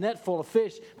 dragging the net full of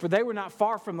fish, for they were not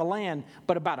far from the land,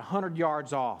 but about 100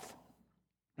 yards off.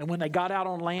 And when they got out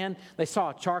on land, they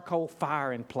saw a charcoal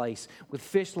fire in place with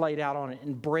fish laid out on it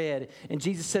and bread. And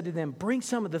Jesus said to them, "Bring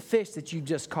some of the fish that you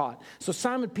just caught." So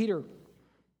Simon Peter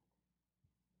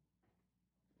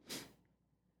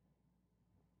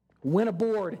went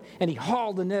aboard, and he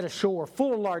hauled the net ashore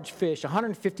full of large fish,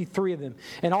 153 of them.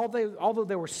 And although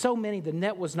there were so many, the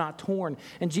net was not torn.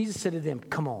 And Jesus said to them,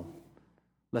 "Come on,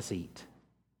 let's eat.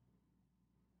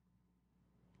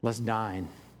 Let's dine.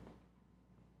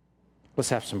 Let's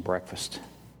have some breakfast."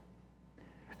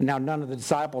 And now none of the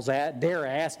disciples dare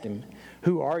ask him,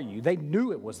 "Who are you?" They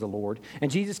knew it was the Lord. And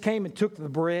Jesus came and took the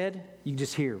bread. You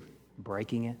just hear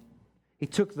breaking it. He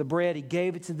took the bread, he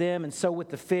gave it to them, and so with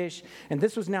the fish. And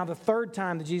this was now the third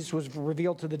time that Jesus was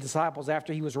revealed to the disciples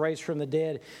after he was raised from the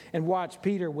dead. And watch,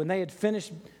 Peter, when they had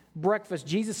finished breakfast,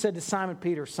 Jesus said to Simon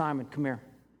Peter, "Simon, come here."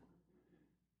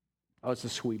 Oh, it's a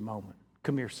sweet moment.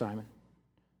 "Come here, Simon.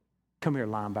 Come here,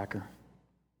 linebacker.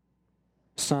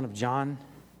 Son of John,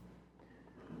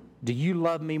 do you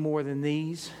love me more than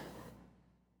these?"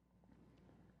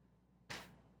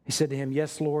 He said to him,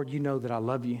 "Yes, Lord, you know that I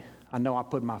love you. I know I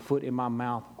put my foot in my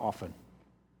mouth often."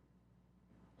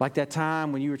 Like that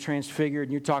time when you were transfigured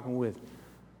and you're talking with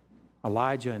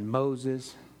Elijah and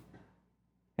Moses,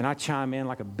 and I chime in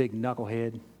like a big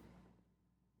knucklehead.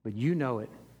 But you know it.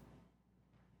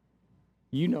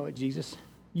 You know it, Jesus.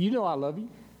 You know I love you.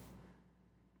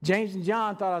 James and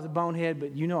John thought I was a bonehead,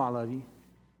 but you know I love you.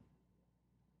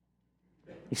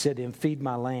 He said to him, "Feed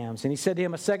my lambs." And he said to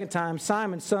him a second time,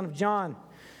 "Simon, son of John,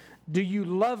 do you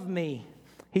love me?"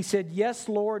 He said, "Yes,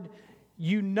 Lord,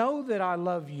 you know that I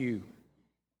love you."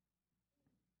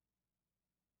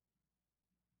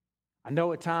 I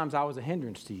know at times I was a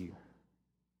hindrance to you.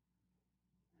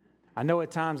 I know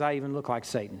at times I even look like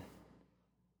Satan.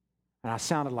 And I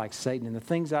sounded like Satan in the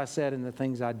things I said and the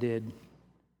things I did.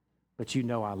 But you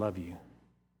know I love you.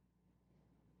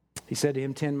 He said to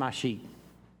him, "Tend my sheep."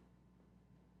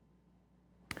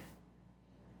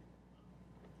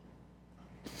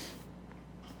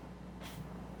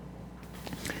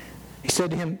 He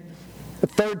said to him the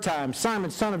third time, "Simon,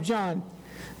 son of John,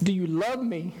 do you love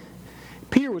me?"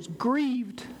 Peter was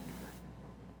grieved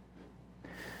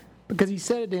because he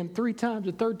said it to him 3 times.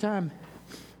 The third time,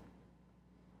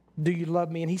 "Do you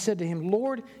love me?" And he said to him,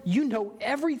 "Lord, you know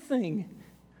everything.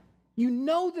 You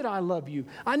know that I love you.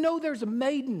 I know there's a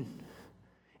maiden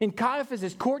in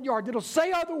Caiaphas' courtyard that'll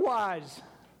say otherwise.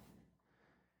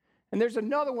 And there's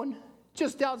another one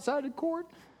just outside the court.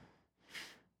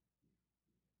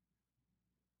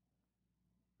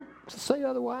 To say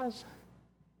otherwise.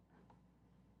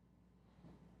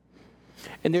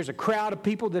 And there's a crowd of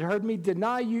people that heard me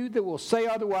deny you that will say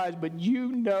otherwise, but you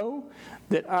know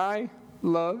that I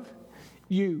love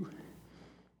you."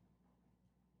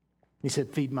 He said,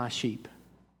 "Feed my sheep."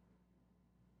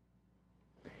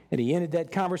 And he ended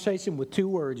that conversation with 2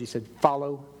 words. He said,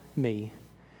 "Follow me."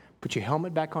 Put your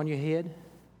helmet back on your head.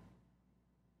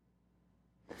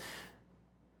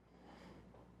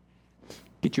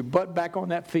 Get your butt back on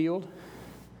that field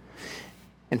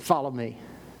and follow me.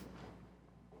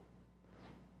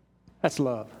 That's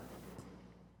love.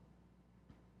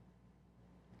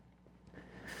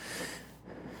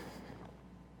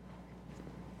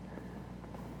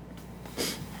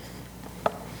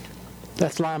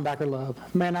 That's linebacker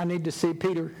love. Man, I need to see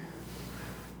Peter.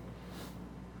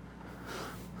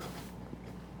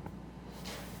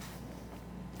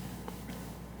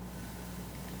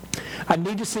 I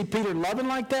need to see Peter loving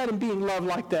like that and being loved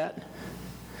like that.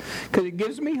 Because it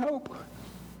gives me hope.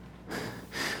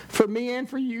 For me and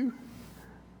for you.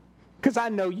 Because I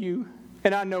know you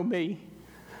and I know me.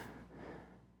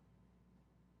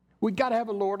 We got to have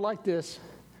a Lord like this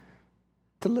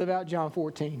to live out John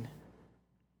 14.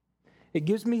 It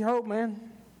gives me hope,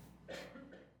 man.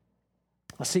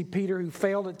 I see Peter, who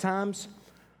failed at times,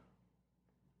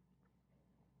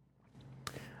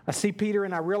 I see Peter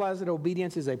and I realize that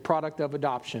obedience is a product of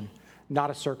adoption, not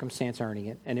a circumstance earning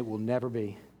it, and it will never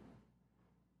be.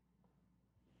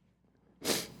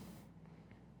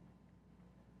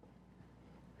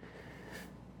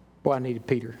 Boy, I needed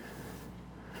Peter.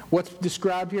 What's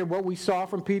described here, what we saw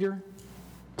from Peter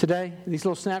today, these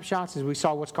little snapshots, is we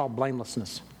saw what's called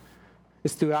blamelessness.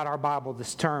 It's throughout our Bible,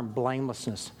 this term,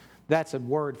 blamelessness. That's a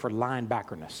word for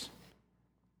linebackerness.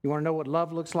 You want to know what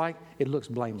love looks like? It looks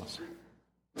blameless.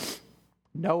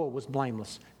 Noah was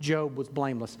blameless. Job was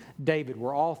blameless. David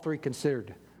were all three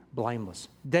considered blameless.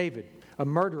 David, a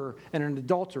murderer and an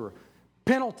adulterer.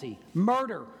 Penalty,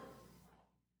 murder.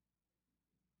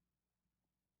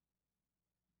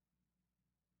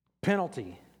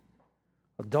 Penalty,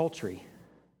 adultery.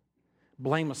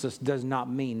 Blamelessness does not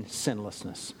mean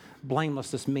sinlessness.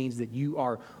 Blamelessness means that you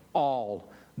are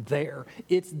all there.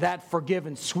 It's that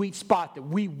forgiven sweet spot that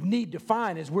we need to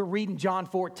find as we're reading John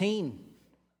 14.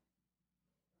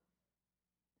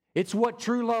 It's what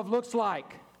true love looks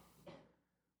like.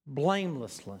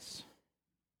 Blamelessness.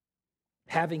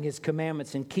 Having his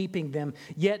commandments and keeping them,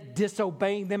 yet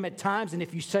disobeying them at times. And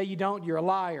if you say you don't, you're a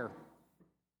liar.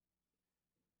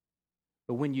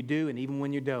 But when you do, and even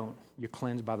when you don't, you're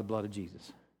cleansed by the blood of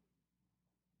Jesus.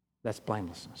 That's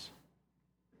blamelessness.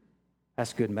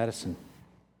 That's good medicine.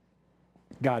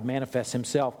 God manifests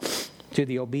himself to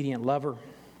the obedient lover,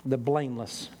 the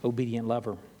blameless obedient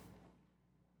lover.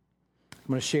 I'm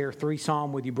going to share 3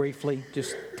 Psalms with you briefly,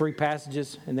 just 3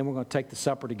 passages, and then we're going to take the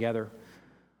supper together.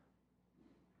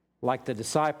 Like the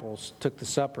disciples took the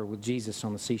supper with Jesus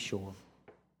on the seashore.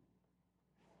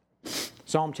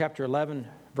 Psalm chapter 11,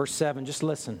 verse 7, just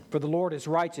listen. For the Lord is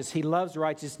righteous. He loves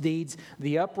righteous deeds.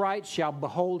 The upright shall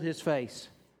behold his face.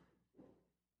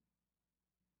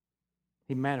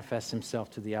 He manifests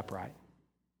himself to the upright.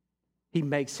 He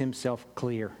makes himself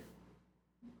clear.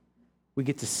 We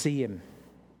get to see him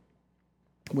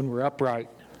when we're upright.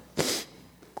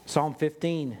 Psalm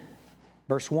 15,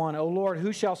 verse 1, O Lord,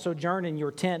 who shall sojourn in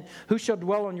your tent? Who shall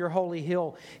dwell on your holy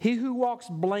hill? He who walks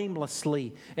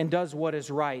blamelessly and does what is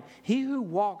right. He who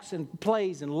walks and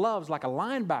plays and loves like a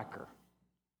linebacker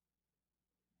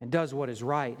and does what is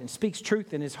right and speaks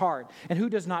truth in his heart, and who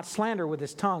does not slander with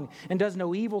his tongue and does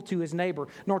no evil to his neighbor,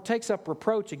 nor takes up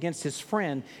reproach against his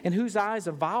friend, in whose eyes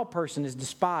a vile person is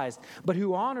despised, but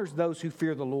who honors those who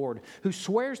fear the Lord, who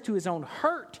swears to his own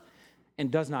hurt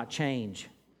and does not change,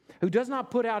 who does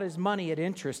not put out his money at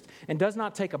interest and does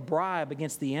not take a bribe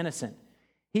against the innocent.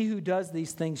 He who does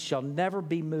these things shall never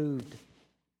be moved.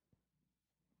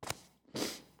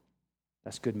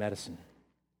 That's good medicine.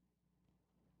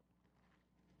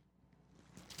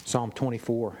 Psalm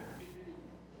 24.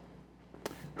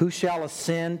 Who shall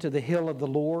ascend to the hill of the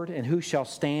Lord, and who shall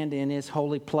stand in his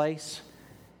holy place?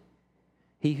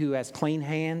 He who has clean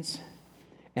hands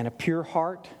and a pure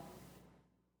heart,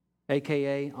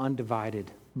 a.k.a. undivided,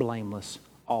 blameless,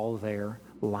 all there,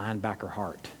 linebacker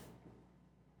heart.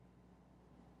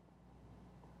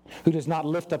 Who does not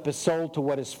lift up his soul to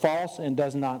what is false and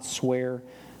does not swear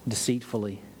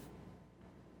deceitfully.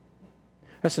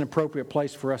 That's an appropriate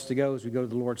place for us to go as we go to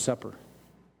the Lord's Supper.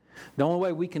 The only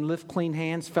way we can lift clean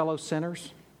hands, fellow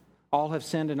sinners, all have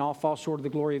sinned and all fall short of the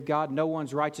glory of God. No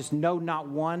one's righteous, no, not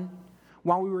one.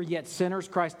 While we were yet sinners,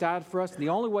 Christ died for us. The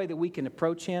only way that we can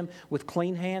approach him with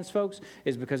clean hands, folks,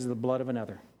 is because of the blood of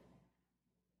another.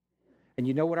 And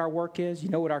you know what our work is? You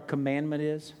know what our commandment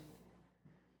is?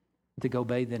 To go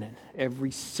bathe in it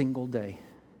every single day.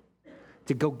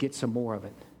 To go get some more of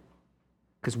it.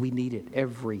 Because we need it,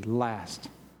 every last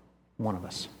one of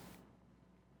us.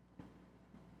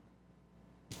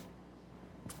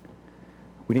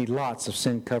 We need lots of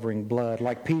sin-covering blood.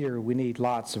 Like Peter, we need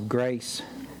lots of grace.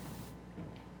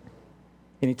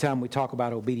 Anytime we talk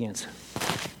about obedience,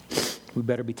 we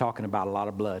better be talking about a lot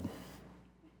of blood.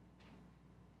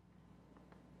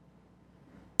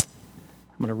 I'm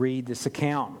going to read this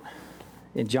account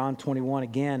in John 21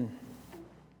 again,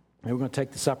 and we're going to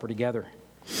take the supper together.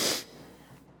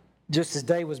 Just as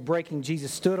day was breaking,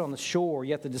 Jesus stood on the shore,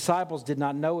 yet the disciples did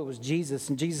not know it was Jesus.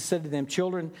 And Jesus said to them,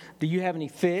 Children, do you have any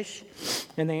fish?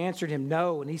 And they answered him,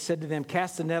 No. And he said to them,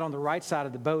 Cast the net on the right side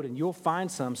of the boat, and you'll find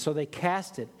some. So they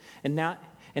cast it. And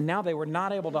now they were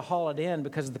not able to haul it in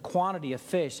because of the quantity of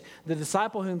fish. The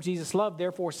disciple whom Jesus loved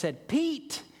therefore said,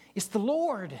 Pete, it's the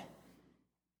Lord.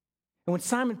 And when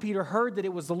Simon Peter heard that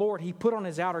it was the Lord, he put on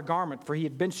his outer garment, for he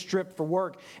had been stripped for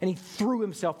work, and he threw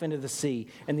himself into the sea.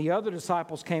 And the other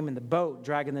disciples came in the boat,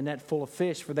 dragging the net full of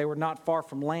fish, for they were not far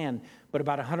from land, but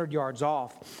about 100 yards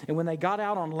off. And when they got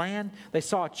out on land, they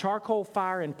saw a charcoal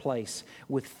fire in place,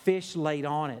 with fish laid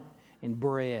on it, and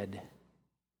bread.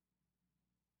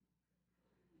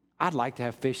 I'd like to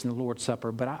have fish in the Lord's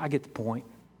Supper, but I get the point.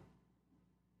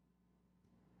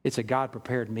 It's a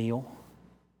God-prepared meal.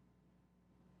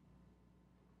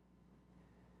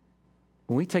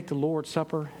 When we take the Lord's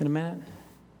Supper in a minute,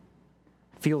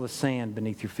 feel the sand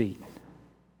beneath your feet.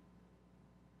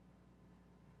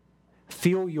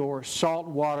 Feel your salt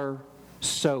water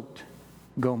soaked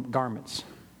garments.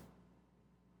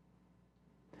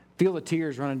 Feel the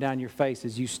tears running down your face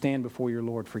as you stand before your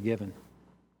Lord forgiven,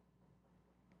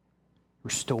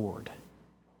 restored,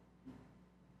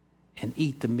 and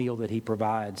eat the meal that He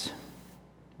provides.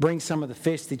 Bring some of the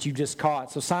fish that you just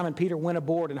caught. So Simon Peter went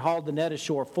aboard and hauled the net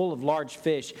ashore full of large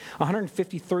fish,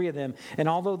 153 of them. And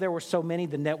although there were so many,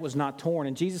 the net was not torn.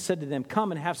 And Jesus said to them,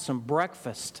 "Come and have some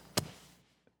breakfast."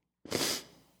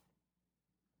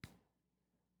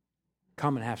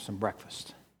 Come and have some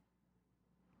breakfast.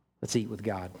 Let's eat with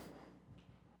God.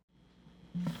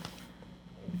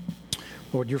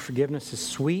 Lord, your forgiveness is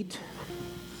sweet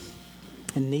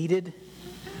and needed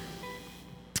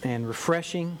and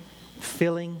refreshing,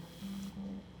 filling.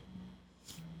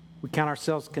 We count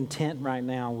ourselves content right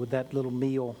now with that little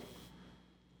meal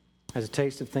as a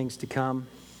taste of things to come.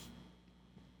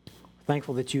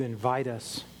 Thankful that you invite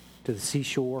us to the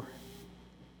seashore.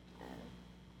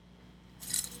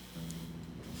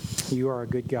 You are a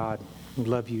good God. We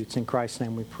love you. It's in Christ's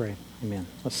name we pray. Amen.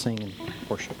 Let's sing and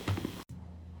worship.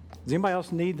 Does anybody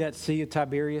else need that Sea of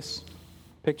Tiberias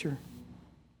picture? Does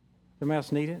anybody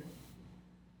else need it?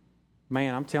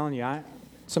 Man, I'm telling you,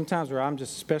 sometimes where I'm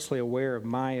just especially aware of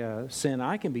my sin,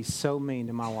 I can be so mean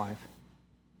to my wife.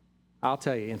 I'll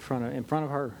tell you, in front of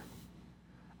her.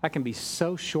 I can be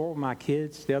so short with my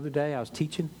kids. The other day I was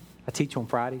teaching. I teach on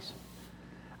Fridays.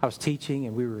 I was teaching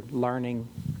and we were learning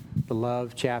the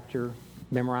love chapter,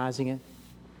 memorizing it.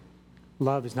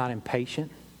 Love is not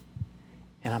impatient.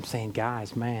 And I'm saying,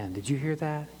 guys, man, did you hear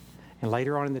that? And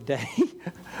later on in the day,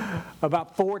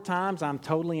 about 4 times, I'm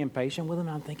totally impatient with them.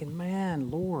 I'm thinking, man,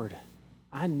 Lord,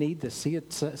 I need the Sea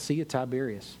of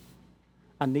Tiberias.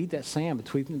 I need that sand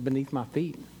beneath my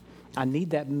feet. I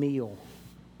need that meal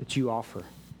that you offer.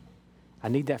 I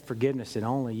need that forgiveness that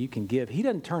only you can give. He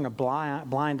doesn't turn a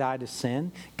blind eye to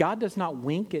sin. God does not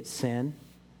wink at sin.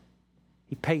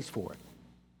 He pays for it.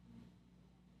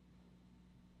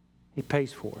 He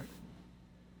pays for it.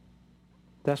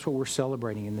 That's what we're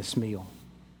celebrating in this meal.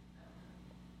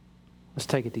 Let's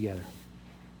take it together.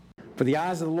 For the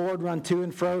eyes of the Lord run to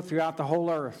and fro throughout the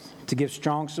whole earth to give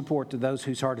strong support to those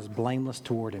whose heart is blameless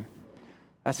toward Him.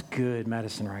 That's good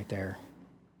medicine right there.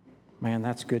 Man,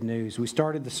 that's good news. We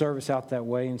started the service out that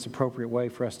way, and it's an appropriate way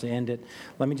for us to end it.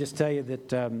 Let me just tell you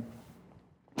that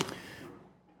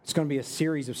it's going to be a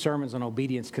series of sermons on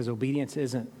obedience because obedience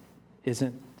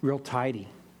isn't real tidy.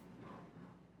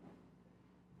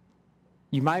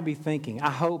 You might be thinking, I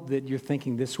hope that you're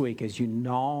thinking this week as you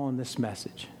gnaw on this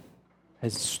message,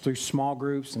 as through small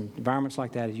groups and environments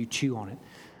like that, as you chew on it.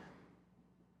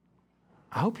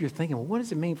 I hope you're thinking, well, what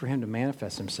does it mean for Him to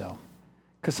manifest Himself?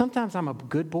 Because sometimes I'm a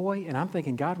good boy and I'm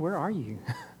thinking, God, where are you?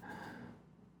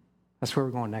 That's where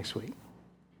we're going next week.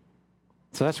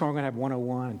 So that's why we're going to have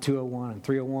 101 and 201 and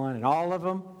 301 and all of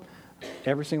them.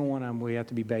 Every single one of them, we have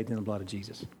to be bathed in the blood of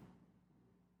Jesus.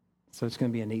 So it's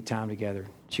going to be a neat time together,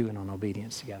 chewing on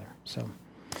obedience together. So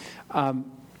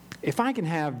if I can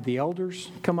have the elders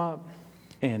come up,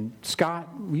 and Scott,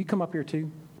 will you come up here too?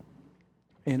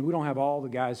 And we don't have all the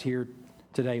guys here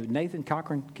today. Nathan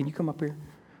Cochran, can you come up here?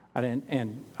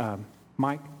 And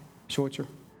Mike Schweitzer.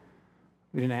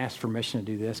 We didn't ask permission to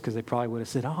do this because they probably would have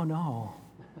said, oh, no.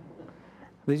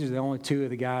 These are the only 2 of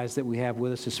the guys that we have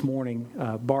with us this morning.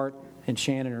 Bart and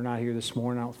Shannon are not here this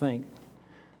morning, I don't think,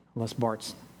 unless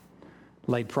Bart's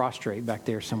laid prostrate back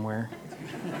there somewhere.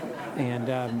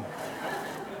 And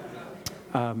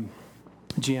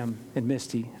Jim and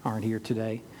Misty aren't here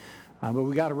today. But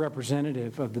we got a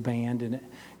representative of the band. And,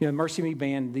 you know, Mercy Me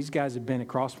Band, these guys have been at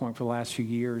Crosspoint for the last few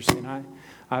years. And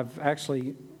I've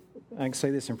actually, I can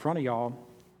say this in front of y'all,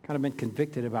 kind of been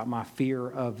convicted about my fear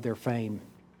of their fame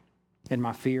and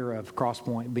my fear of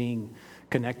Crosspoint being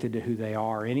connected to who they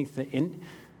are.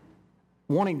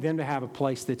 Wanting them to have a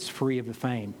place that's free of the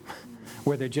fame,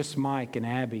 where they're just Mike and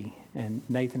Abby and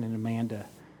Nathan and Amanda,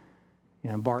 you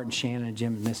know, Bart and Shannon and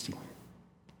Jim and Misty.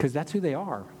 Because that's who they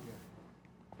are.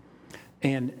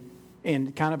 And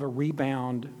kind of a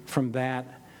rebound from that,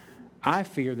 I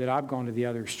fear that I've gone to the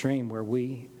other extreme where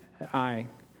I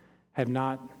have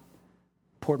not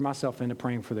poured myself into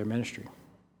praying for their ministry.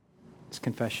 It's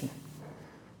confession.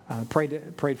 Prayed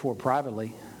for it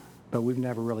privately, but we've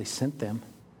never really sent them.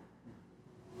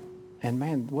 And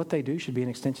man, what they do should be an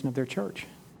extension of their church.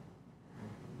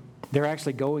 They're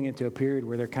actually going into a period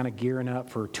where they're kind of gearing up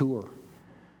for a tour.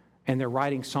 And they're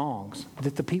writing songs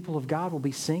that the people of God will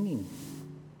be singing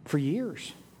for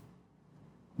years.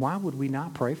 Why would we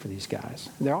not pray for these guys?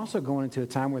 They're also going into a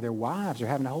time where their wives are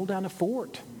having to hold down the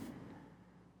fort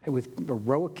with a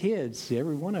row of kids,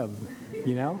 every one of them,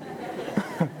 you know?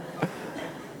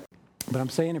 But I'm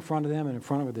saying in front of them and in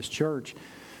front of this church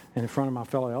and in front of my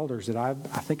fellow elders that I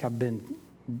think I've been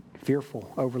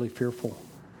fearful, overly fearful,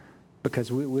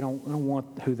 because we don't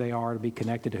want who they are to be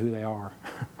connected to who they are.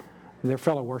 They're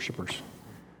fellow worshipers,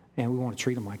 and we want to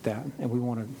treat them like that, and we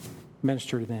want to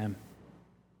minister to them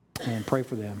and pray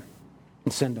for them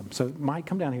and send them. So Mike,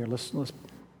 come down here. Let's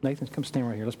Nathan, come stand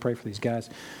right here. Let's pray for these guys.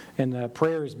 And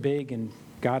prayer is big, and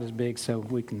God is big, so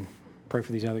we can pray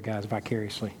for these other guys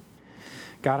vicariously.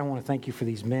 God, I want to thank you for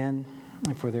these men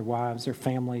and for their wives, their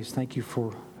families. Thank you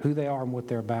for who they are and what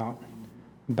they're about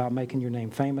making your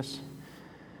name famous.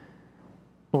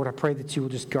 Lord, I pray that you will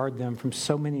just guard them from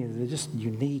so many of the just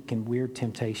unique and weird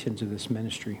temptations of this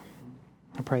ministry.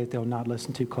 I pray that they'll not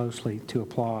listen too closely to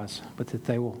applause, but that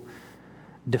they will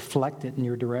deflect it in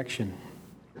your direction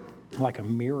like a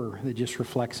mirror that just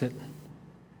reflects it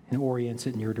and orients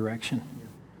it in your direction.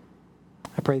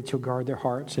 I pray that you'll guard their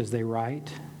hearts as they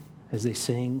write, as they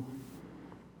sing,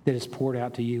 that is poured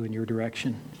out to you in your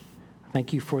direction.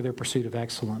 Thank you for their pursuit of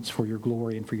excellence, for your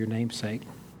glory and for your name's sake.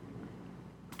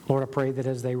 Lord, I pray that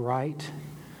as they write,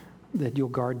 that you'll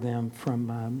guard them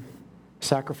from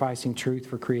sacrificing truth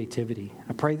for creativity.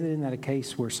 I pray that in that a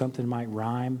case where something might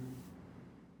rhyme,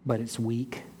 but it's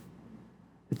weak,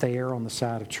 that they err on the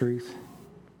side of truth,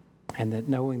 and that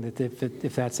knowing that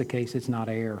if that's the case, it's not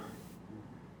error.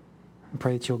 I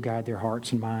pray that you'll guide their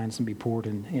hearts and minds and be poured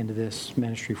into this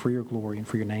ministry for your glory and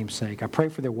for your name's sake. I pray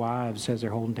for their wives as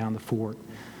they're holding down the fort,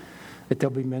 that they'll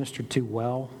be ministered to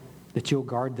well, that you'll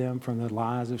guard them from the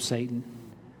lies of Satan,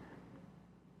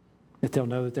 that they'll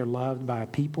know that they're loved by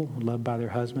people, loved by their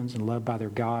husbands, and loved by their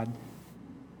God.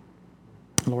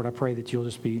 Lord, I pray that you'll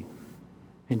just be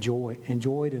enjoyed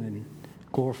and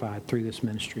glorified through this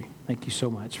ministry. Thank you so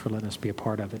much for letting us be a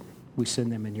part of it. We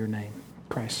send them in your name. In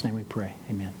Christ's name we pray.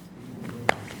 Amen.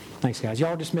 Thanks, guys.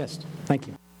 Y'all are dismissed. Thank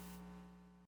you.